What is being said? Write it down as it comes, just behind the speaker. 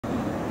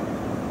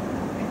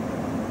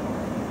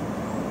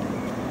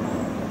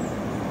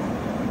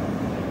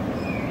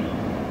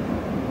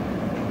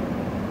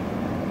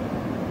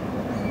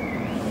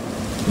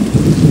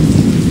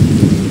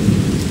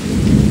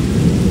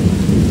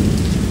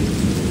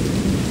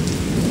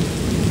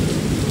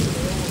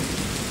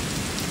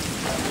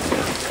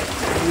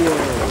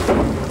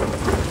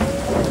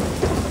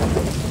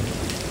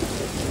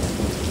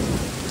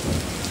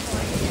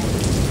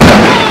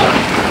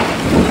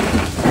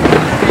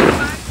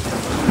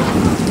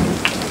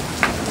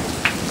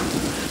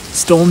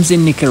Storms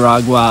in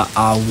Nicaragua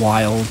are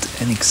wild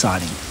and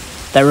exciting.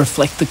 They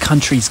reflect the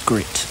country's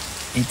grit,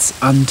 its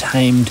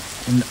untamed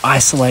and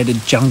isolated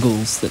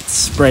jungles that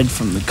spread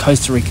from the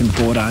Costa Rican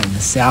border in the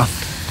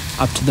south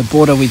up to the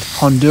border with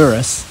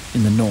Honduras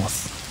in the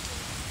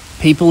north.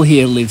 People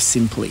here live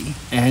simply,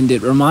 and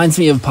it reminds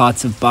me of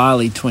parts of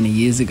Bali 20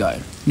 years ago.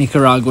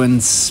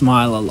 Nicaraguans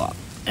smile a lot,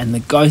 and the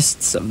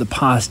ghosts of the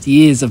past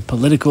years of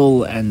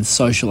political and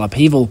social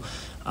upheaval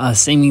are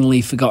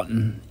seemingly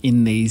forgotten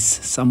in these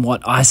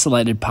somewhat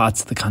isolated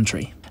parts of the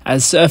country.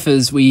 As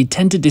surfers, we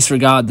tend to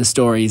disregard the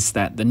stories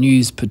that the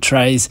news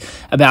portrays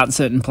about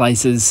certain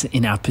places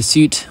in our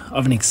pursuit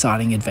of an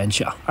exciting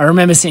adventure. I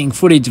remember seeing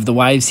footage of the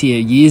waves here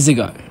years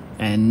ago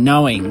and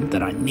knowing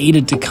that I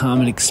needed to come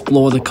and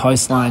explore the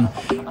coastline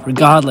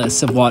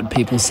regardless of what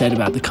people said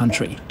about the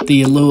country.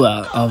 The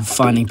allure of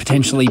finding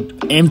potentially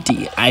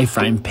empty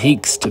A-frame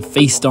peaks to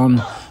feast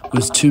on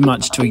was too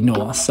much to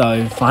ignore,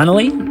 so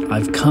finally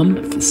I've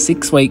come for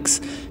 6 weeks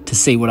to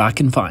see what I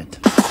can find.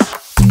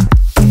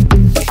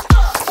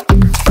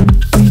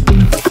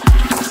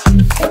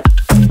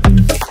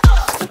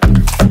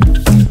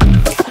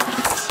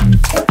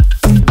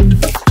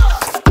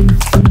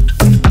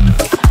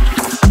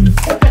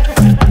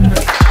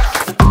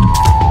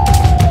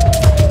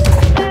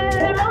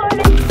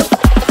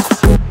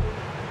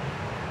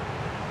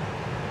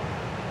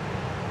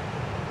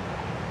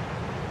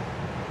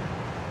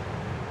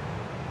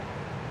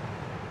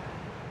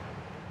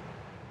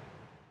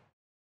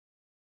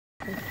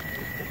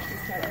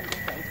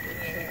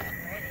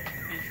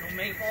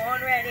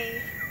 Born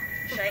ready.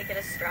 Shake it,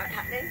 a strut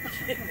happening.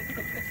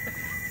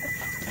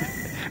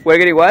 We're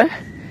getting what?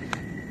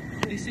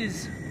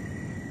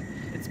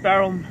 It's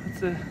barrel,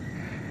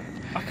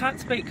 I can't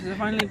speak because I've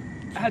only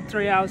had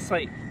 3 hours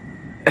sleep.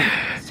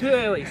 It's too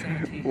early,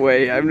 Santi.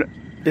 Wait, I'm not,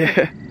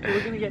 yeah.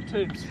 We're gonna get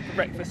tubes for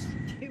breakfast.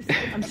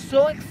 I'm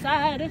so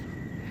excited.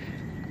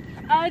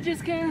 I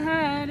just can't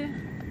hide it.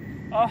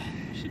 Oh, I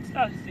should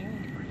start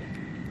singing.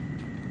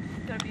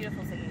 Got a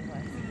beautiful singing voice.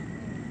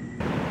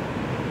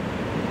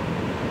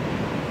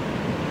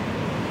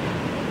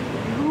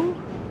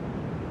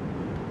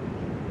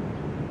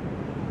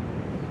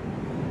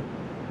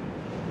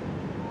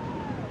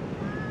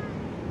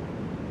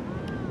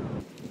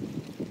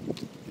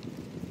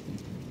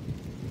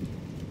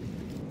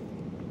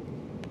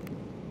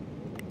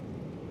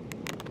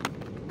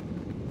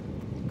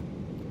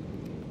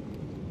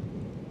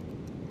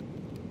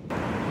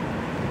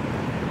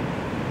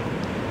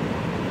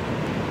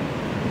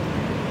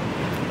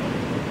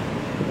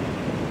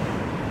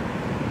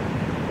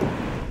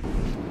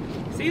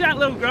 See that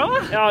little grower?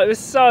 Oh, it was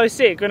so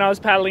sick when I was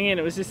paddling in.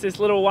 It was just this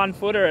little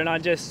 1-footer and I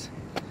just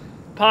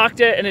parked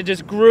it and it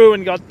just grew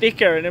and got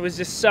thicker and it was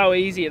just so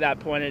easy at that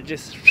point. It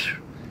just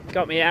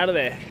got me out of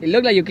there. It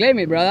looked like you claimed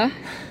it, brother.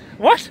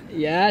 What?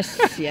 Yes.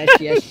 No,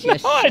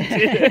 I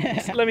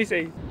didn't. Let me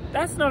see.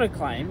 That's not a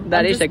claim.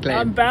 That is a claim.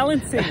 I'm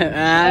balancing.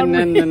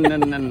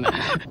 No.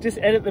 Just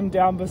edit them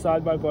down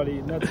beside my body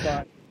and that's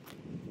fine.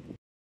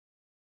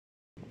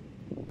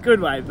 Good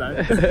wave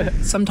though.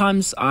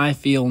 Sometimes I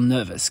feel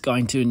nervous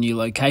going to a new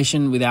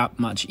location without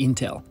much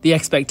intel. The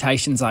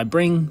expectations I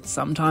bring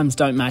sometimes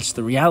don't match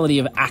the reality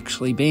of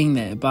actually being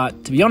there,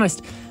 but to be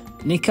honest,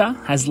 Nica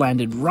has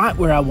landed right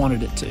where I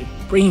wanted it to.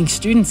 Bringing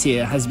students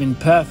here has been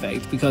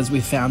perfect because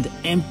we've found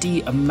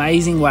empty,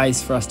 amazing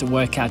ways for us to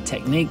work our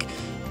technique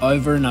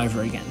over and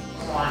over again.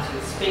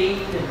 Speed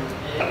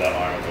Had that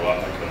arm go up,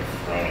 I could have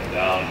thrown it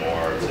down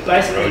more to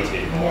basically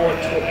rotate more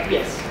and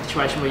yes.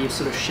 Situation where you've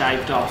sort of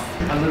shaved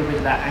off a little bit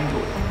of that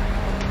angle.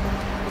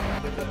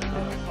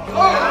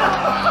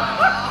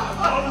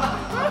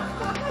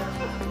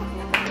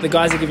 The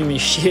guys are giving me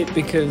shit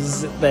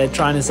because they're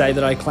trying to say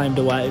that I claimed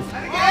a wave.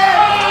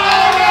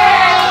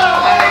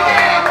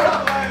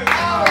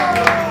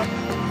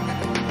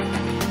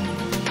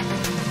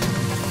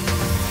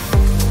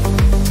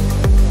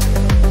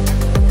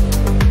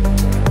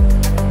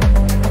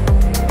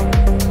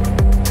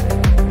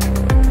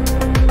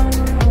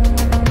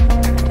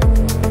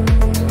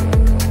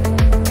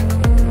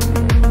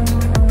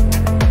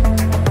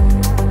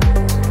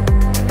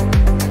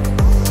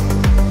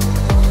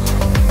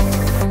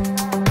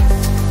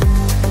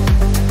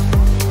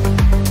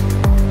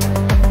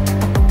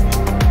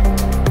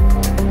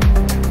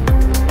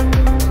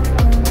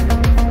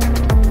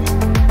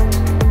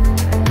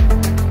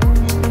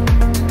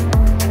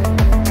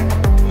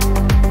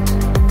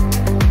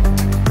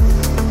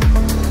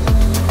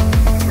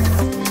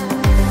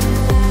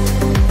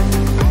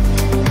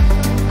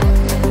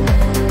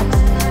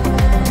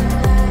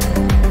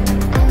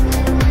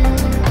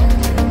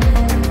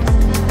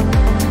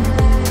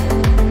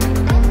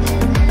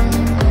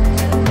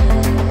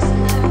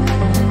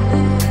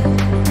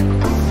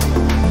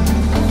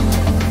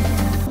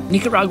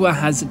 Nicaragua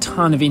has a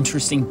ton of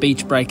interesting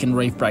beach break and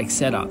reef break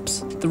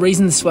setups. The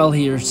reason the swell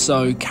here is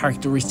so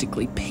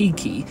characteristically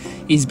peaky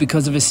is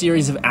because of a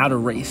series of outer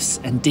reefs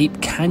and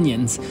deep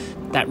canyons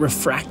that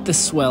refract the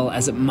swell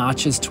as it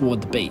marches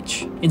toward the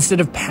beach. Instead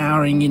of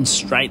powering in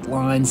straight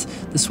lines,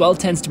 the swell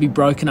tends to be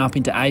broken up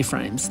into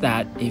A-frames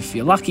that, if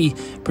you're lucky,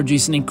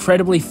 produce an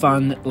incredibly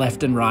fun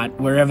left and right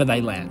wherever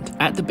they land.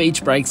 At the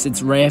beach breaks,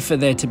 it's rare for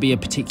there to be a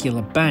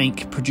particular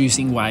bank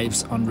producing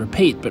waves on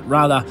repeat, but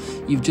rather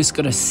you've just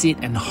got to sit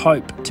and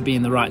hope to be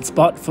in the right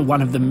spot for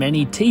one of the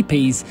many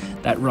teepees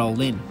that roll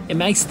in. It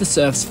makes the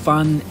surfs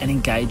fun and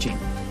engaging.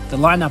 The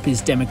lineup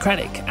is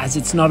democratic, as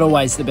it's not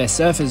always the best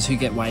surfers who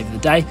get wave of the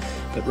day,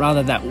 but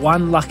rather that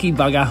one lucky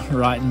bugger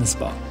right in the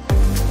spot.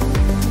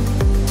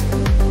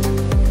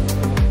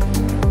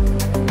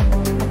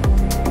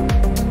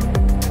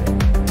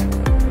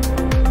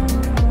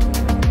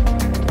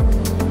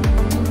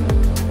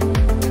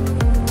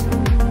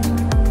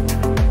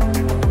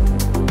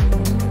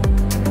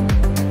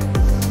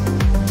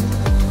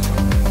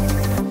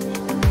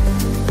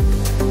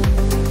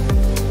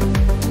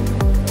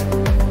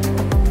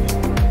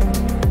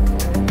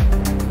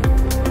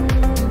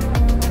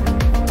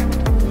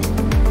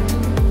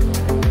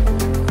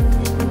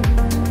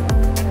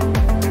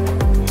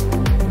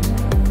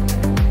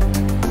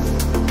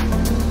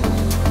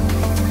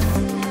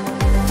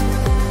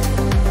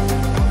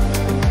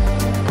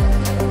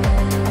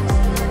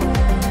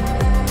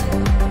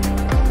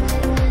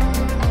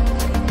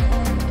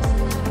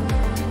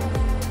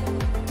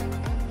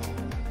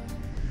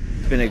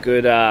 Been a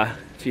good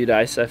few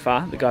days so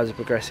far. The guys are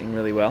progressing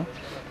really well.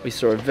 We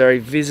saw a very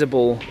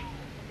visible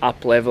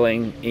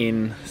up-leveling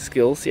in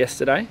skills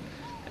yesterday,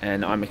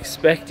 and I'm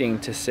expecting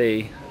to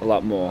see a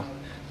lot more.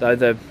 Though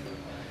the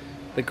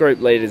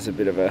group leader's a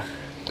bit of a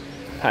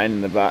pain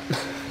in the butt.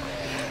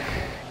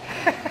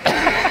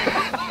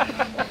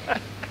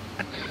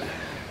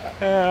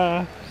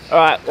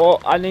 Alright,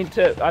 well, I think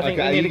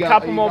we need a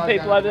couple more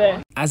people over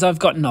there. As I've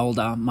gotten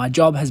older, my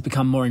job has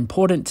become more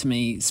important to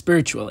me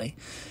spiritually.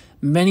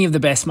 Many of the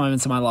best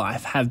moments of my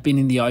life have been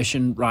in the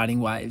ocean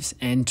riding waves,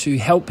 and to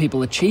help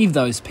people achieve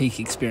those peak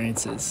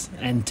experiences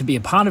and to be a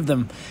part of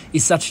them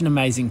is such an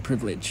amazing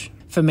privilege.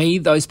 For me,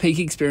 those peak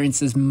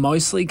experiences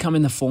mostly come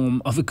in the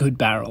form of a good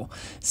barrel.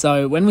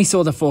 So when we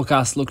saw the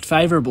forecast looked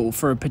favourable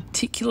for a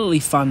particularly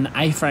fun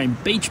A-frame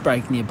beach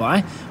break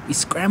nearby, we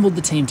scrambled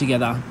the team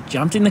together,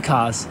 jumped in the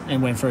cars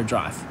and went for a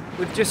drive.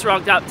 We've just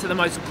rocked up to the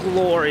most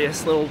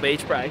glorious little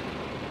beach break.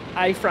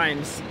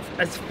 A-frames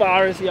as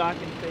far as the eye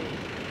can see.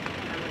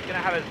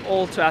 Going to have it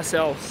all to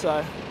ourselves,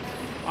 so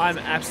I'm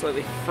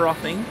absolutely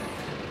frothing.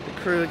 The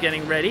crew are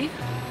getting ready.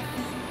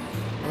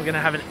 We're going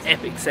to have an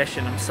epic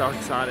session. I'm so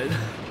excited.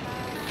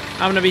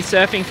 I'm going to be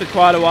surfing for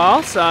quite a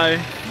while, so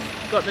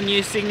got the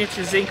new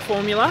signature zinc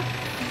formula.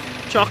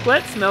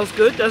 Chocolate, smells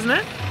good, doesn't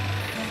it?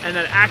 And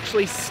that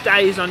actually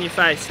stays on your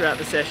face throughout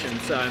the session,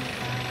 so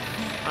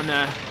I'm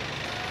going to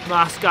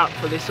mask up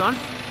for this one.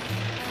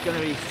 It's going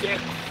to be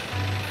sick.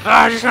 Oh,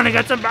 I just want to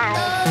get some barrels.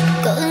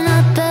 Going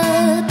up,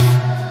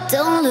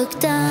 don't look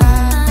down.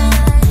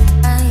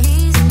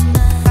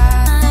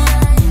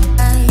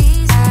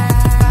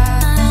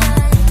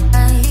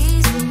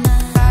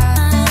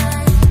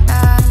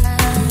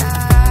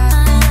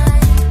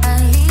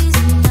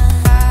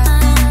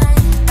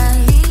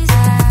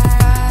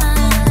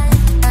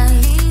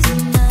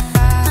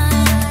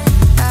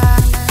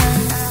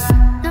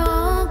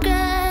 No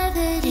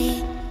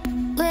gravity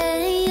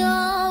when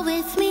you're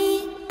with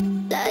me.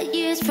 Light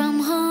years from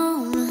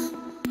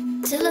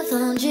home till I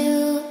found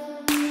you.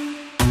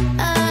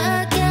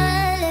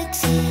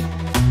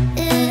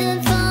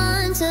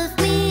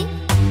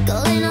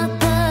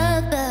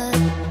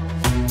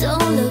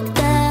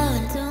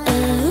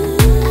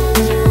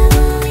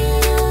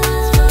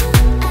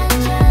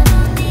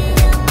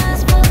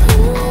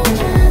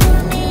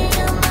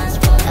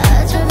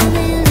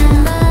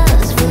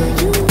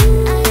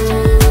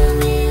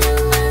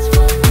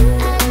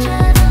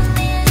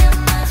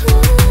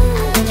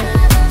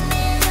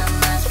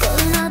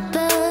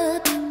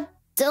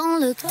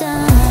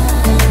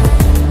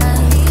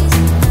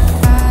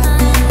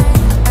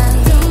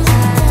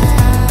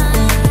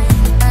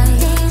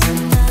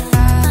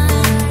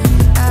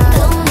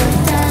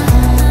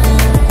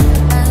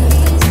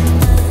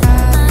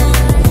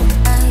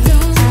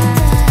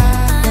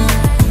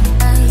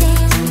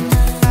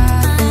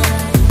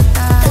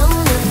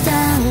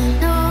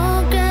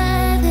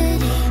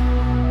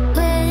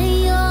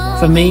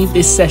 For me,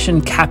 this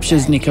session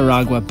captures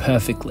Nicaragua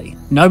perfectly.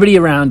 Nobody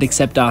around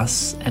except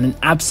us, and an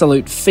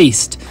absolute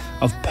feast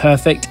of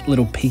perfect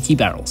little peaky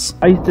barrels.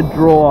 I used to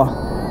draw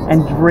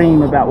and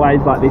dream about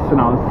waves like this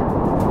when I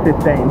was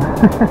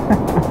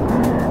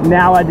 15.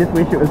 Now I just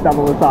wish it was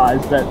double the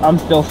size, but I'm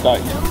still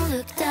stoked.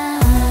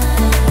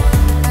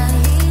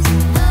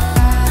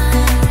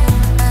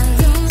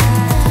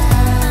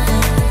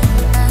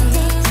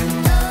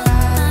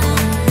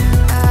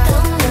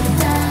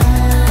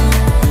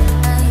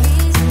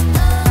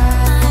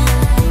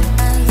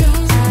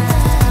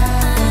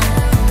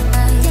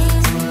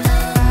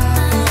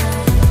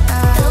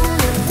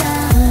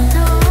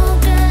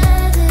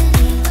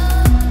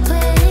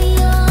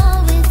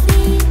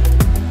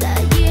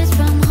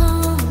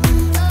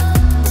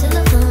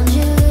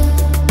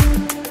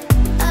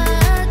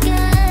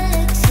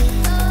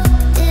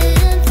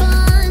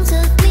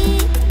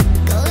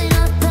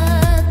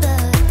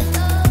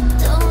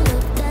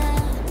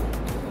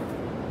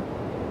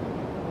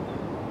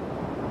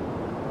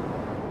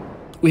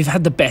 We've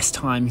had the best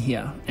time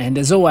here, and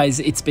as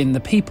always, it's been the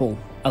people,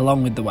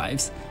 along with the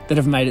waves, that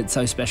have made it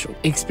so special.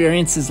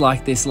 Experiences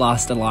like this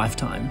last a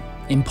lifetime,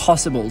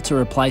 impossible to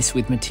replace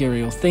with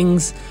material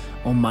things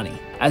or money.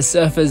 As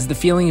surfers, the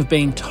feeling of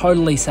being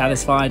totally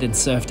satisfied and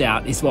surfed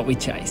out is what we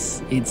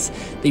chase. It's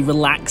the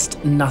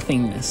relaxed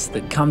nothingness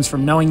that comes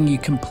from knowing you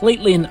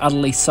completely and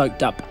utterly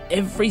soaked up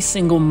every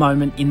single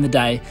moment in the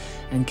day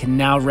and can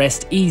now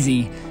rest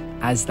easy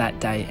as that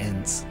day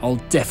ends. I'll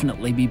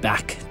definitely be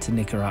back to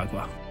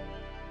Nicaragua.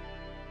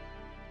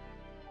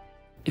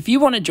 If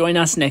you want to join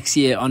us next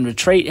year on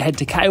retreat, head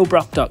to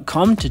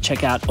kalebrock.com to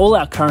check out all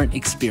our current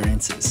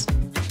experiences.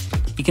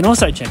 You can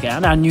also check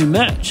out our new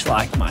merch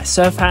like my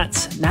surf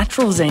hats,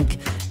 natural zinc,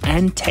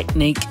 and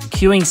technique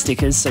queuing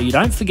stickers so you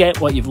don't forget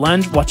what you've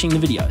learned watching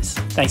the videos.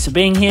 Thanks for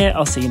being here.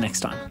 I'll see you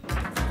next time.